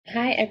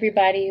Hi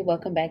everybody,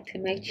 welcome back to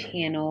my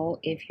channel.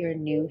 If you're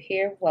new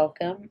here,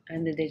 welcome.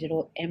 I'm the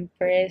digital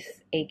Empress,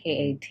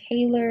 aka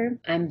Taylor.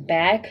 I'm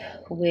back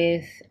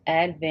with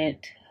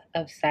Advent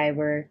of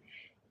Cyber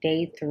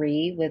Day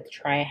 3 with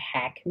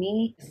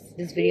Tryhackme.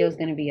 This video is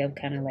going to be up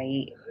kind of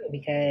late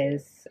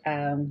because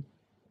I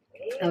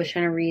was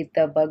trying to read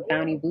the Bug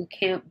Bounty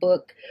Bootcamp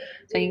book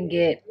so I can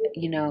get,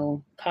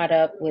 caught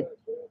up with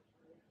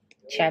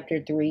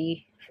chapter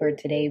 3 for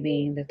today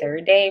being the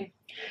third day.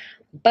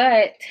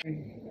 But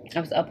I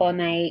was up all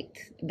night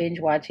binge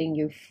watching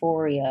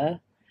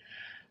Euphoria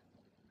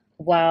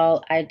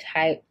while I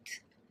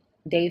typed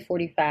day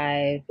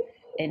 45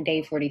 and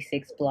day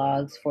 46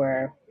 blogs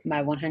for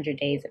my 100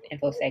 days of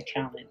InfoSec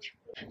challenge.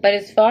 But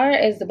as far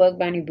as the Bug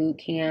Bounty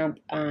Bootcamp,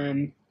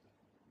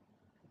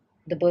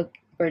 the book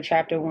for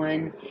chapter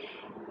 1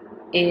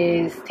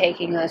 is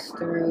taking us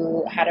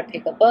through how to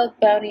pick a bug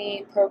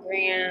bounty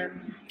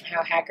program,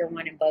 how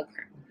HackerOne and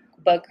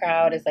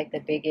BugCrowd is like the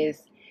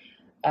biggest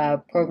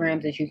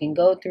programs that you can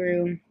go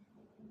through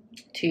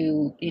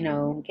to,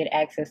 get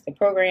access to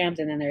programs.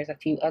 And then there's a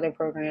few other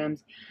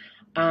programs.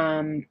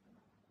 And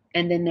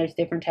then there's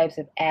different types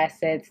of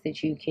assets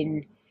that you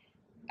can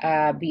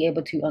be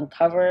able to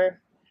uncover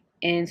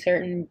in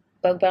certain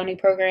bug bounty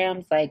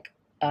programs, like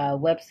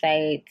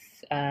websites.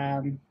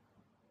 I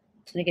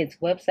think it's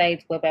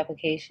websites, web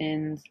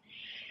applications,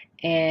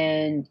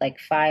 and like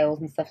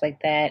files and stuff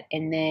like that.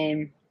 And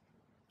then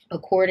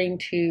according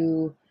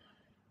to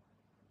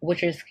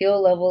what your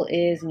skill level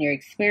is and your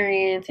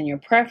experience and your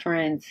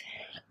preference,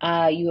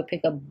 you would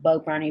pick a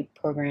bug bounty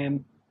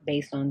program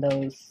based on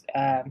those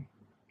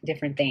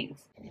different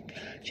things.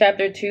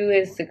 Chapter 2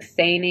 is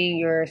sustaining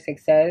your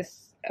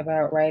success,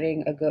 about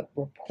writing a good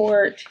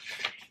report.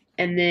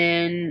 And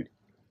then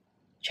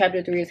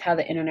chapter 3 is how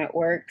the internet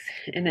works.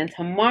 And then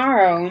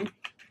tomorrow,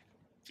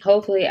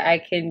 hopefully I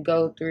can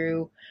go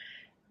through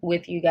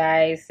with you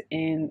guys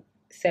in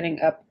setting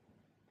up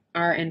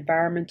our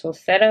environmental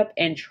setup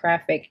and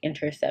traffic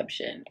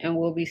interception. And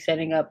we'll be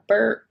setting up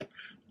Burp,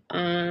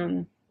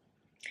 setting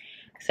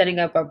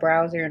up a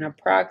browser and a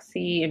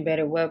proxy,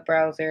 embedded web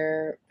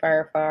browser,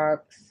 Firefox.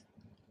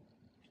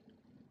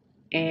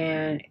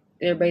 And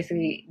they're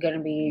basically going to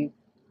be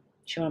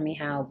showing me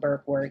how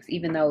Burp works,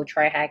 even though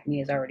Tryhackme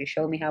has already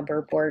showed me how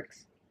Burp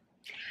works.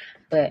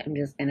 But I'm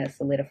just going to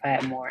solidify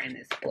it more in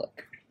this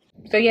book.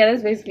 So yeah,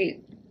 that's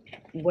basically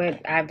what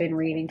I've been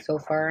reading so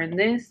far in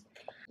this.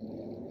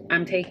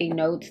 I'm taking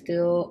notes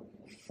still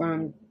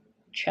from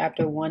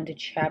chapter 1 to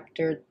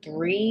chapter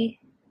 3.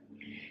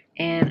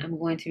 And I'm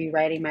going to be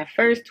writing my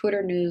first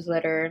Twitter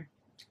newsletter,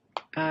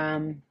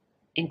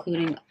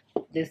 including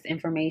this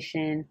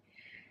information.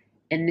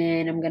 And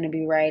then I'm going to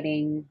be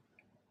writing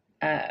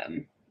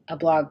a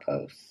blog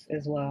post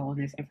as well on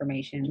this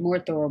information, more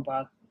thorough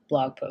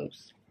blog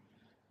posts.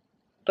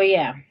 But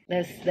yeah,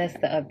 that's the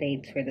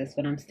updates for this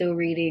one. I'm still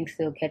reading,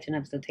 still catching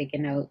up, still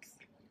taking notes.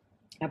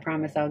 I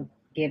promise I'll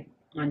get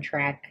on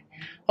track.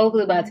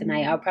 Hopefully by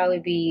tonight. I'll probably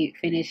be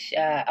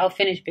I'll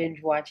finish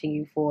binge watching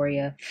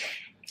Euphoria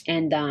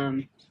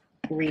and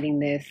reading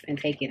this and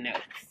taking notes.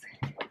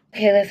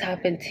 Okay, let's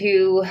hop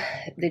into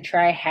the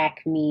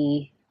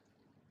Tryhackme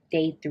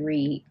Day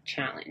 3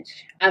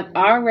 challenge. I've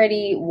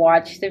already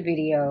watched the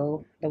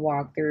video, the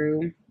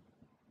walkthrough,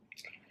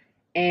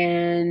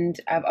 and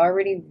I've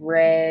already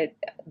read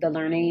the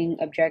learning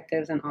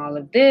objectives and all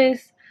of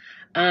this.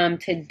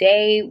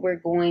 Today we're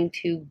going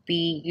to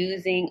be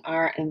using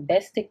our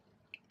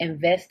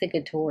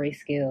investigatory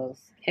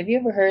skills. Have you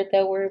ever heard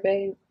that word,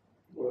 babe?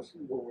 What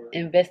word?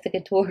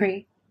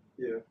 Investigatory?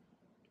 Yeah.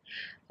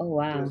 Oh,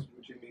 wow. That's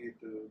what you need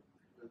to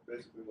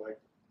basically like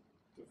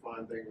to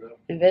find things out.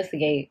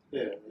 Investigate.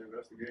 Yeah,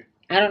 investigate.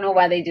 I don't know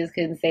why they just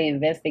couldn't say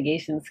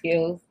investigation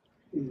skills.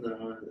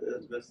 No,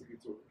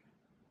 investigatory.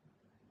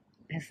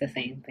 It's the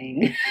same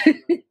thing.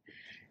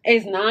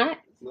 It's not?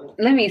 It's not.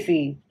 Let me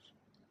see.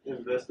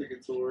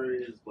 Investigatory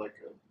is like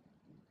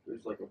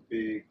it's like a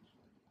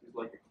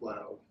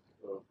cloud.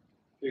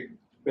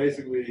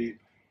 Basically.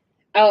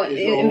 Oh,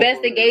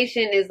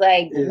 investigation is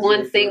like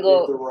one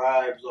single. It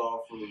derives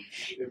off of.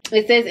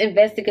 It says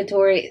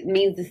investigatory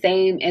means the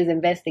same as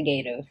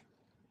investigative.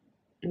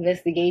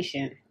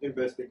 Investigation.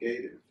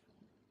 Investigative.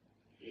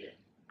 Yeah.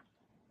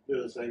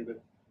 They're the same thing.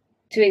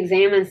 To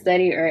examine,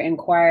 study, or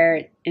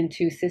inquire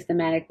into,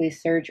 systematically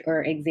search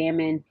or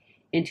examine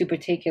into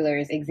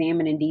particulars,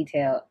 examine in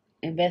detail.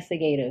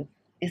 Investigative.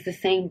 It's the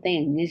same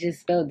thing. It's just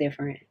spelled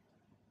different.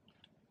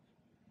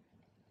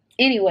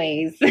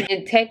 Anyways,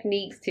 and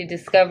techniques to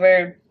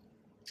discover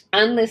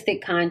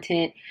unlisted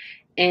content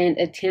and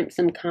attempt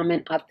some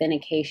common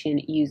authentication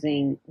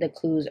using the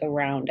clues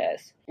around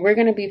us. We're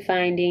going to be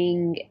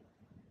finding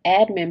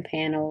admin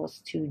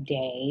panels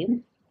today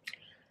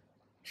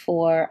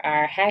for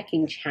our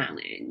hacking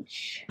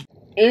challenge.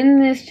 In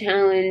this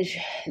challenge,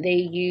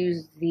 they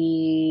use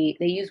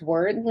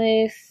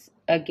wordless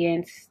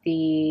against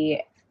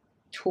the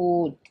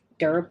tool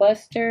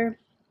Dirbuster.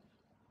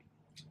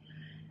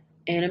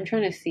 And I'm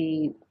trying to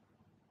see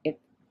if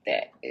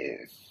that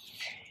is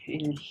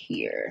in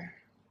here.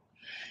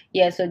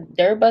 Yeah, so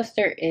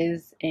Dirbuster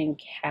is in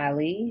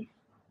Cali.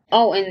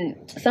 Oh,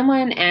 and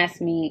someone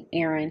asked me,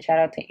 Aaron, shout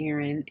out to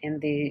Aaron in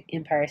the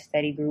Empire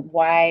Study Group,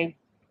 why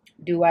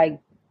do I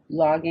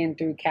log in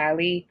through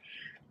Cali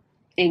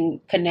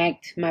and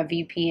connect my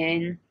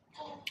VPN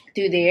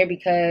through there?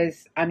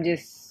 Because I'm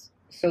just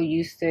so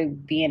used to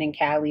being in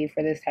Cali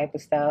for this type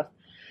of stuff.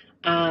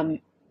 And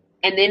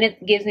then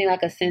it gives me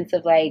like a sense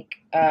of like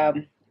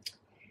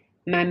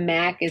my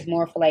Mac is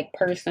more for like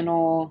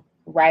personal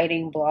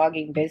writing,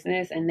 blogging,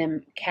 business, and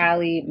then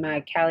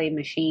my Cali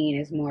machine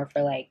is more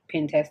for like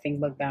pen testing,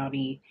 book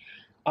bounty,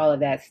 all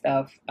of that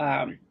stuff.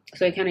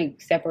 So it kind of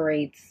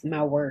separates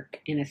my work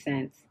in a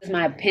sense. It's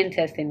my pen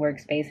testing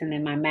workspace, and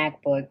then my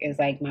MacBook is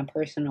like my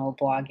personal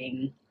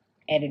blogging,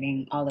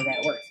 editing, all of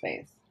that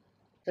workspace.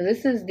 So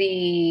this is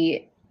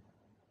the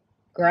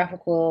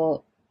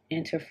graphical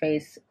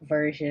interface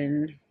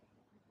version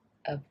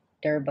of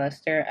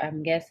Dirbuster,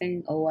 I'm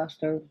guessing.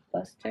 OWASP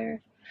Dirbuster.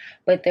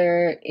 But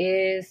there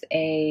is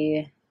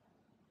a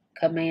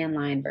command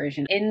line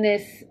version. In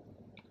this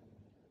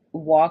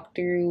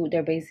walkthrough,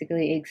 they're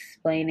basically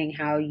explaining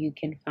how you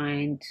can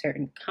find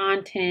certain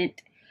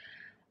content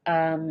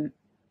for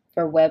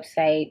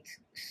websites.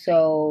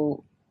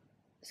 So,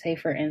 say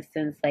for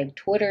instance, like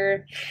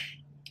Twitter,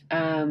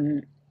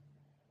 when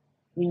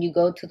you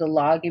go to the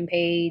login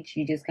page,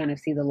 you just kind of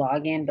see the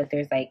login, but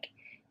there's like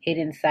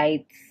hidden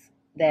sites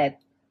that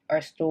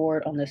are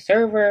stored on the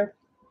server.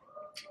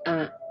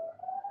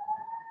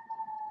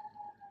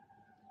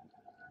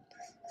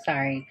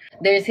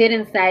 There's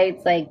hidden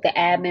sites like the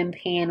admin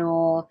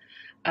panel.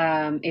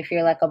 If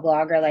you're like a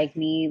blogger like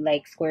me,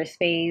 like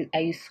Squarespace, I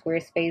use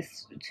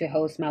Squarespace to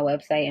host my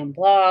website and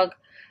blog.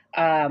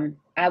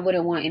 I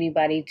wouldn't want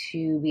anybody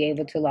to be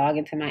able to log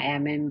into my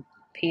admin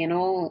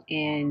panel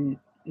and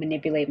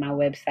manipulate my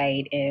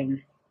website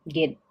and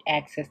get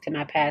access to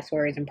my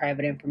passwords and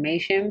private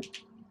information.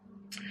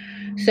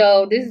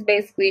 So this is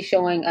basically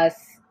showing us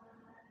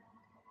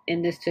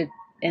in this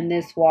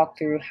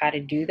walkthrough how to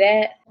do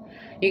that.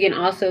 You can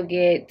also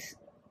get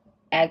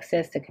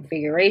access to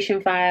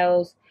configuration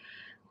files,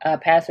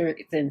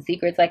 passwords and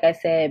secrets, like I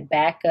said,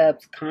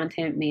 backups,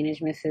 content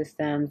management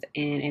systems,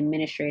 and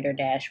administrator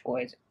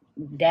dashboards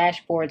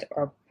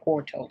or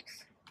portals.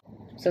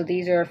 So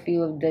these are a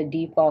few of the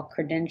default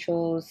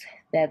credentials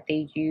that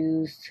they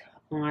use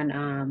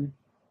on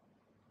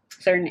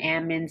certain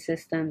admin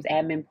systems,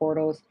 admin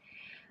portals,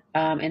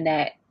 and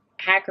that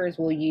hackers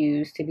will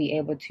use to be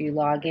able to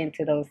log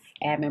into those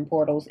admin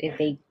portals if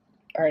they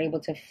are able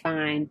to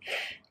find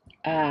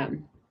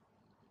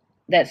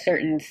that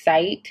certain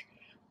site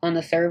on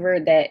the server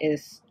that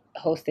is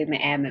hosting the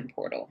admin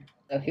portal.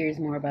 So here's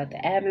more about the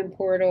admin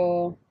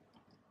portal,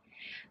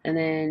 and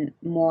then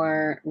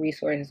more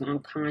resources on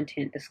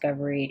content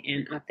discovery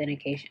and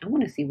authentication. I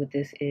want to see what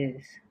this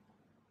is.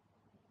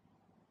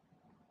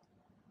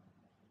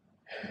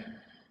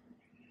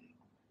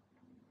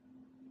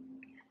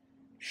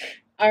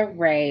 All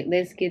right,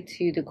 let's get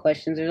to the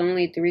questions. There's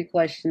only 3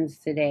 questions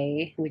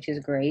today, which is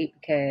great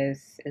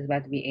because it's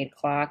about to be 8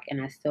 o'clock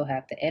and I still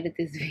have to edit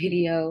this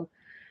video.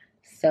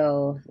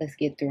 So let's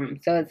get through them.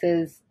 So it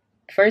says,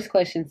 first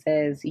question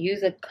says,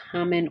 use a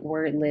common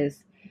word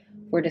list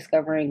for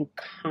discovering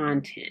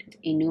content.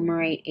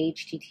 Enumerate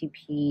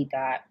HTTP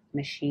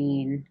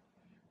machine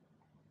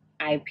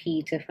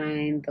IP to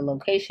find the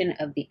location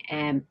of the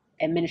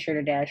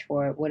administrator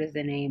dashboard. What is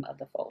the name of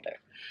the folder?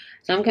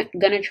 So I'm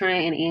going to try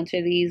and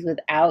answer these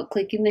without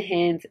clicking the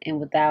hints and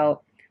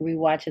without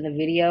rewatching the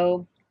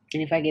video.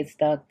 And if I get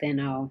stuck, then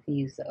I'll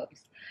use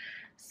those.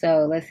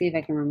 So let's see if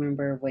I can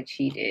remember what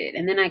she did.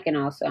 And then I can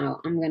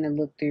also, I'm going to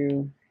look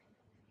through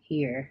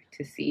here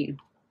to see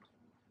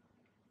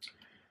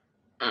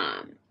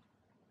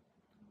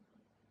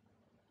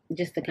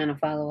just to kind of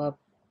follow up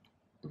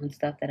on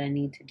stuff that I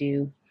need to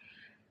do.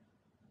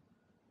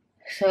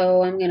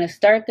 So I'm going to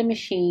start the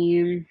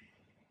machine.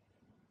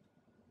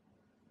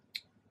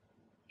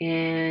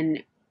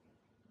 And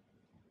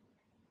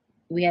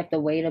we have to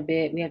wait a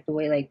bit. We have to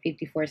wait like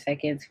 54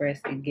 seconds for us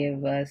to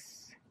give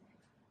us,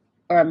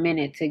 or a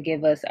minute to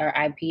give us our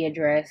IP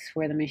address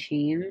for the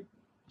machine.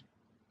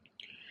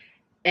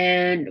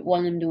 And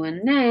while I'm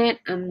doing that,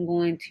 I'm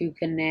going to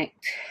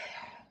connect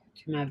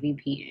to my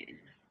VPN.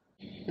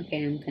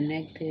 Okay, I'm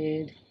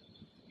connected.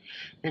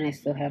 And I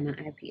still have my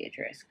IP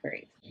address.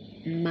 Great.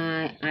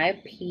 My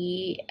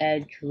IP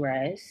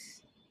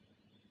address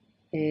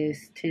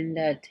is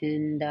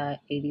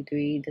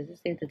 10.10.83. Does it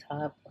say at the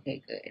top?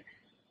 Okay, good. It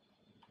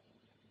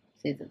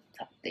says at the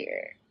top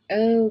there.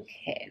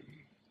 Okay.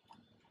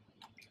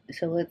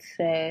 So it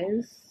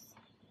says,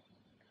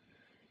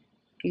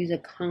 use a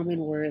common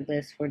word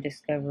list for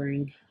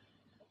discovering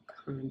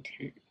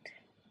content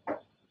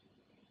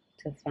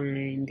to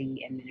find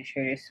the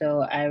administrator.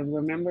 So I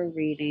remember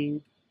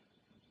reading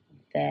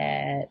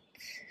that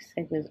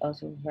segments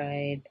also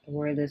provide a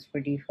word list for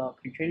default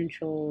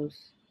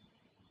credentials.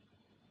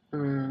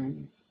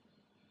 I'm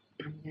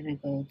gonna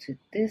go to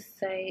this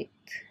site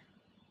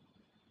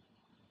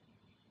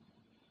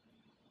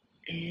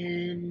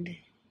and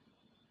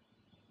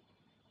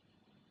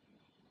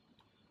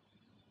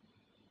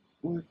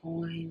we're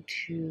going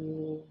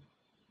to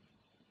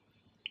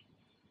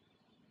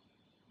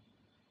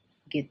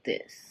get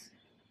this.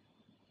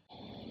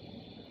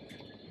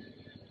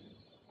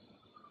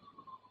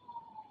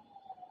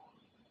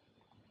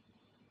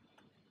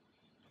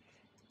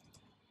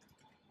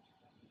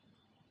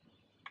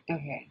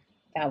 Okay,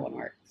 that one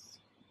works.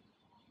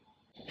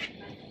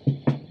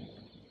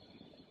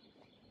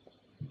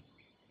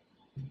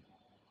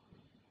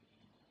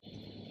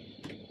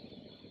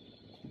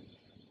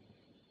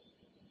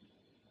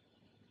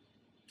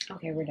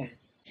 Okay, we're done.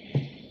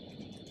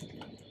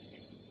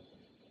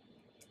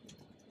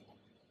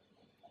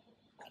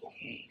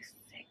 Okay,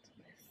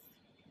 sexless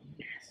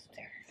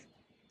master.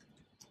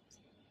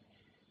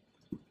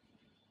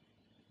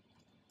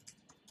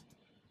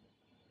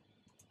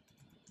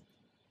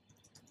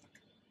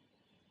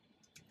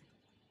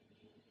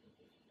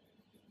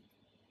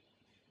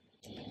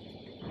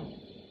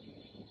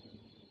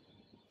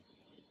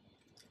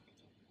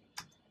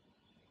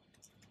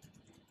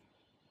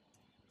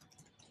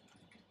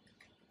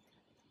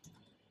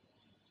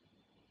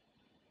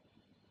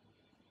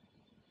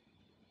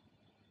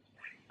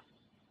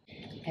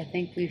 I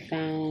think we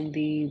found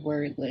the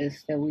word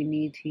list that we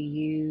need to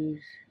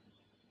use.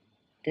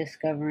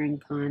 Discovering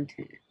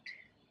content.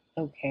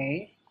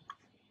 Okay.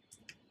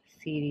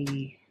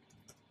 CD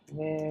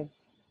web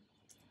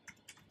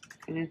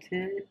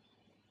content.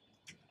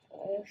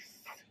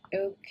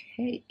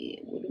 Okay.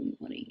 What do we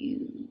want to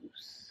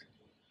use?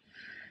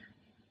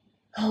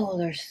 Oh,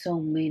 there's so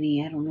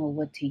many. I don't know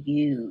what to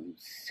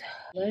use.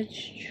 Let's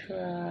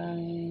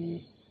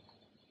try.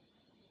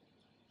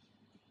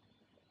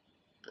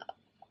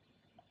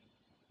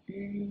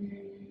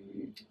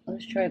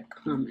 Let's try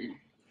common.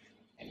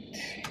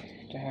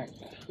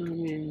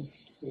 Common.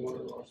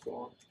 Let's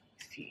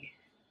see.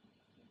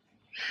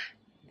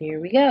 There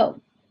we go.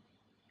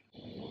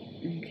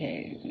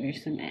 Okay,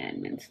 there's some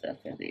admin stuff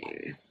in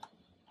there.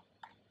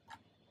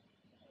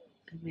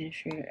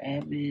 Administrator,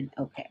 admin.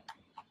 Okay.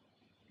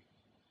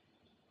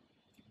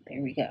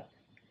 There we go.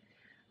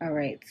 All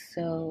right,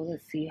 so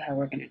let's see how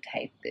we're going to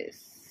type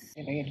this.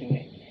 If I can do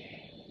it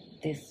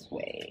this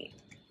way.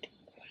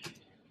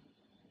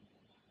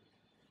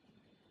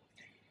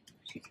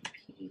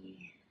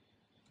 GCP.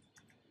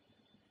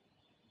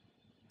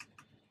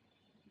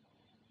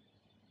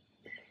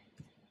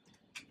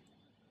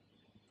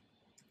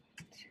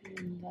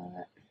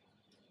 That.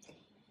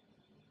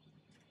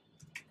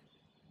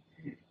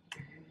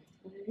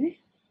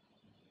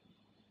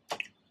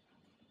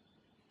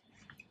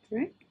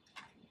 Right.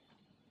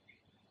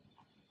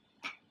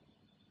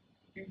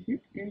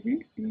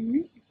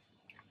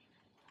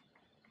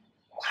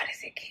 Why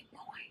does it keep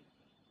going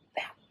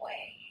that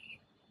way?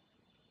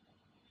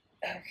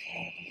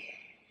 Okay.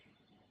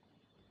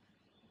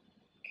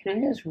 Can I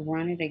just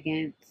run it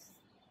against?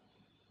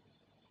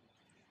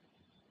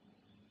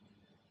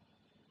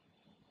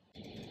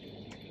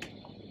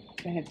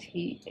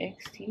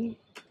 TXT?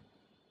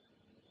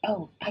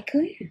 Oh, I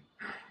could.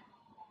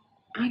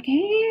 I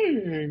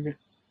can.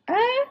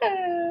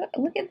 Ah,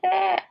 look at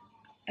that.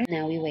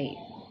 Now we wait.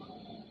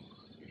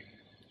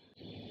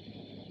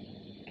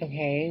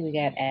 Okay, we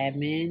got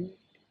admin.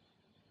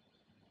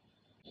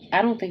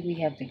 I don't think we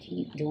have to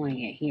keep doing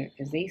it here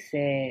because they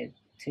said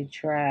to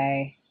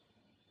try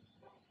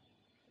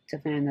to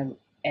find the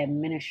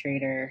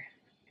administrator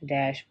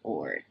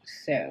dashboard.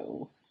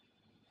 So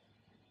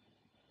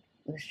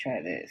let's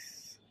try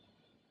this.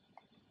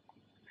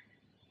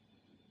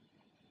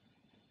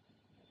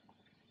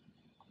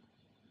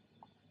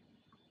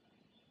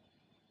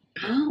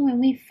 Oh, and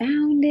we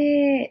found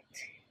it.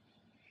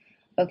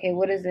 Okay,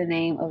 what is the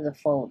name of the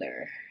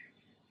folder?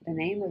 The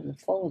name of the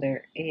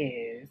folder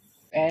is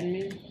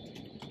admin.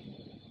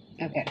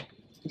 Okay,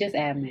 just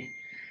admin.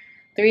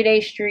 3-day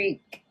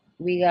streak.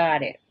 We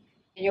got it.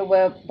 In your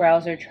web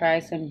browser, try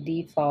some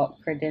default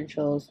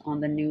credentials on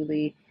the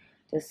newly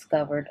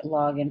discovered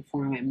login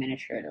form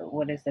administrator.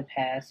 What is the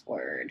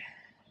password?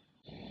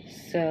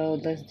 So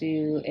let's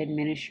do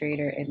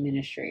administrator.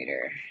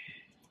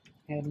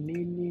 And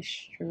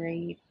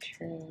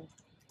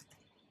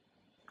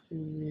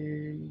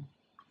then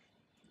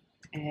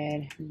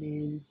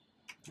admin.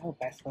 I hope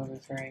I spelled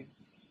this right.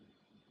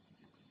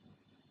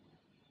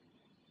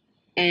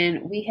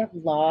 And we have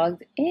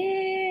logged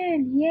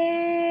in.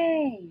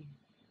 Yay!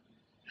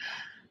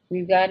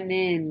 We've gotten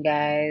in,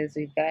 guys.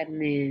 We've gotten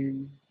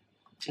in.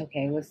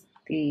 Okay, what's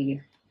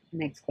the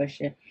next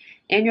question?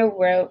 And your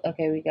route.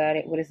 Okay, we got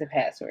it. What is the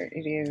password?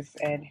 It is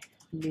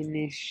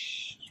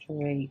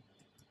administrator.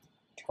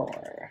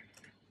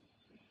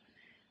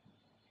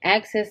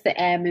 Access the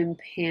admin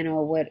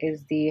panel. What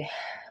is the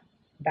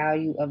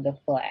value of the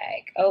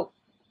flag? Oh,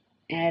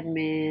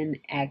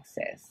 admin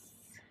access.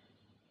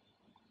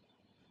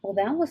 Well,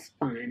 that was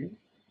fun.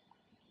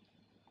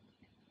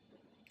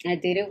 I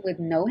did it with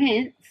no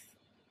hints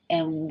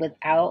and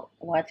without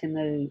watching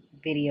the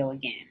video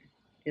again.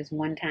 Just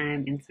one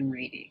time and some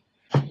reading.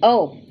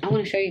 Oh, I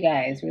want to show you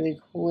guys really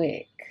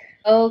quick.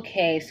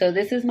 Okay, so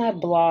this is my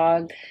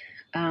blog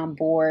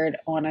board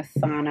on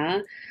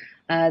Asana.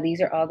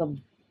 These are all the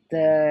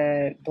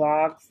the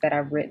blogs that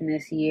I've written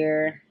this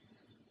year,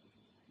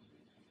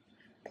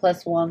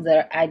 plus ones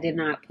that I did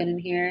not put in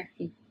here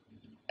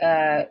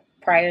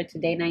prior to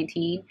day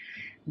 19.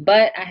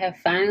 But I have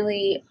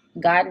finally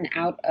gotten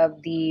out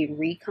of the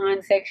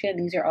recon section.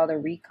 These are all the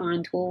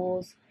recon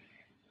tools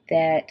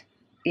that,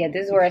 yeah,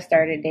 this is where I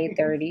started, day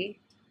 30.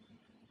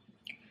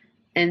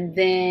 And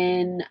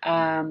then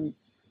I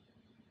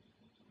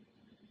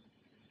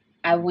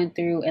went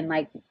through and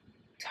like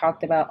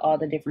talked about all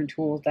the different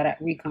tools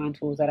recon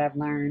tools that I've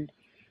learned,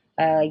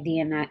 like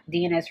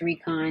DNS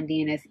Recon,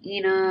 DNS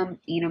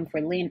Enum for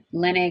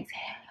Linux,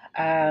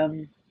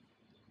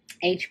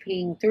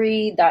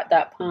 HPing3,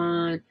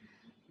 Pon,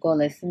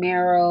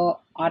 Golesmero,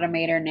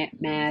 Automator,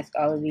 NetMask,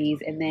 all of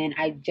these. And then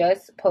I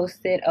just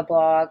posted a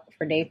blog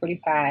for day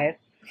 45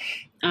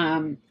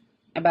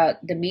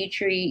 about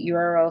Dimitri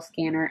URL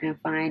scanner and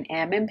find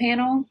admin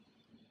panel.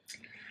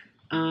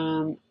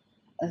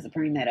 Let's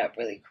bring that up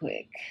really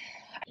quick.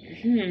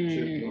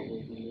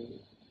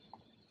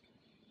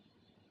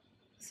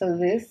 So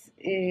this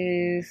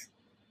is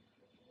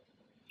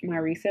my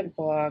recent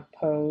blog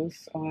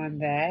post on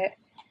that.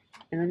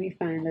 And let me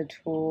find the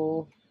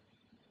tool.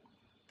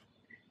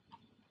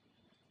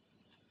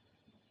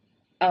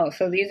 Oh,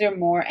 so these are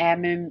more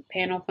admin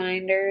panel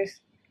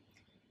finders.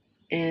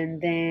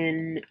 And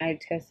then I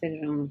tested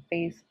it on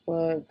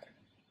Facebook,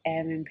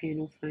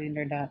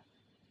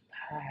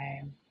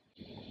 adminpanelfinder.py.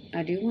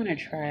 I do want to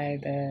try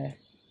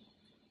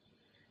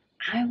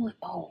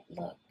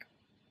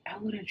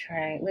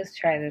let's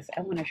try this.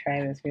 I want to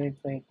try this really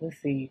quick.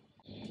 Let's see.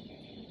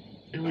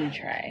 I want to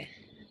try.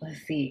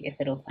 Let's see if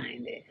it'll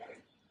find it.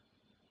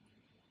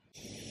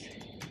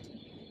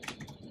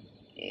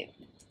 If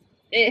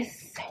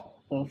this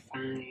will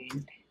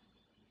find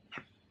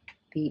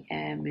the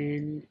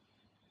admin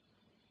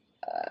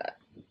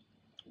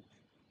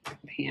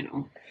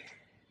panel.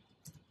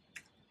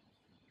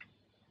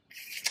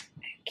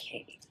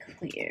 Okay,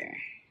 clear.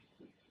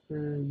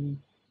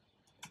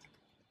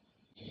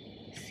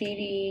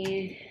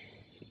 CD,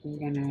 I'm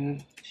gonna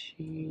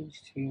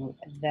change to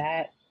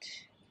that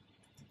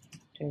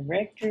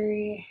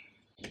directory.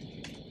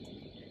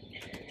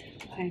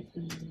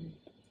 Python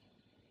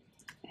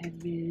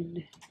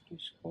admin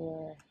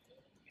underscore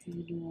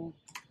panel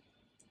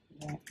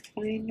dot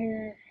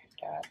finder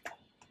dot.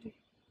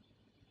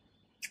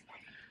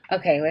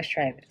 Okay, let's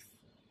try this.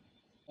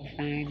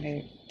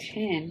 Finder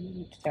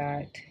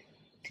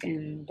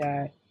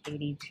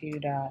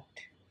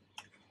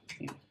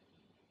 10.10.82.2.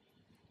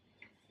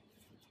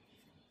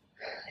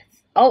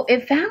 Oh,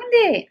 it found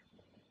it.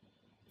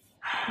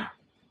 Oh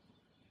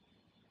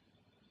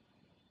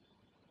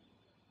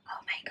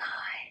my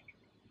God.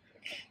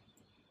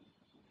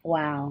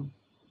 Wow.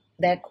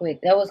 That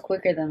quick. That was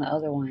quicker than the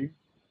other one.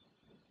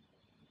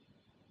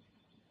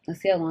 Let's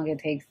see how long it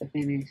takes to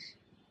finish.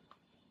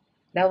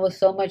 That was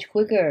so much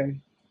quicker.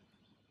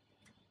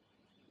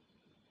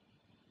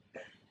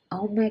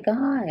 Oh my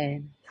God.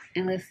 And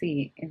let's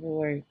see if it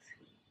works.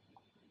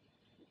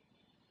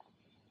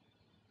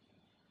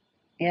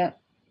 Yep.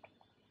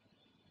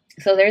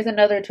 So there's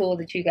another tool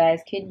that you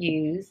guys can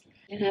use.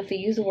 You don't have to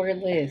use the word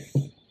list.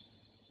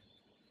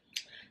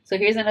 So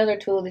here's another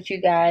tool that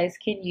you guys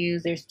can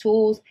use. There's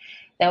tools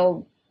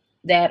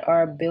that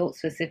are built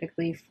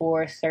specifically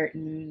for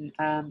certain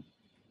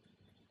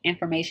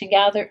information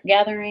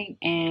gathering.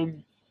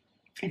 And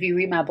if you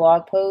read my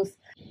blog post,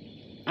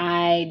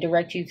 I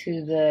direct you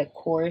to the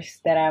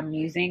course that I'm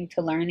using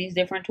to learn these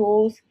different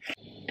tools.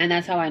 And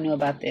that's how I knew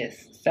about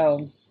this.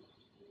 So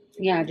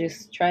yeah,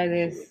 just try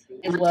this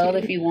as well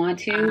if you want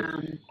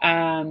to.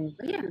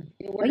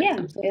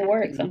 It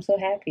works. I'm so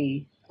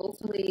happy.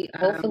 Hopefully,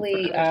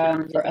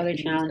 for other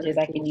challenges,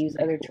 I can use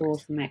other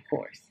tools from that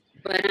course.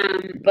 But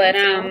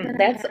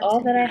that's all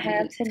that I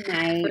have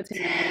tonight.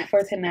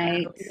 For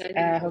tonight,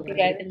 hope you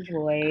guys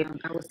enjoyed.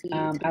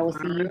 I will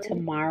see you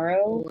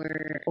tomorrow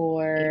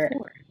for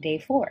day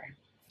 4.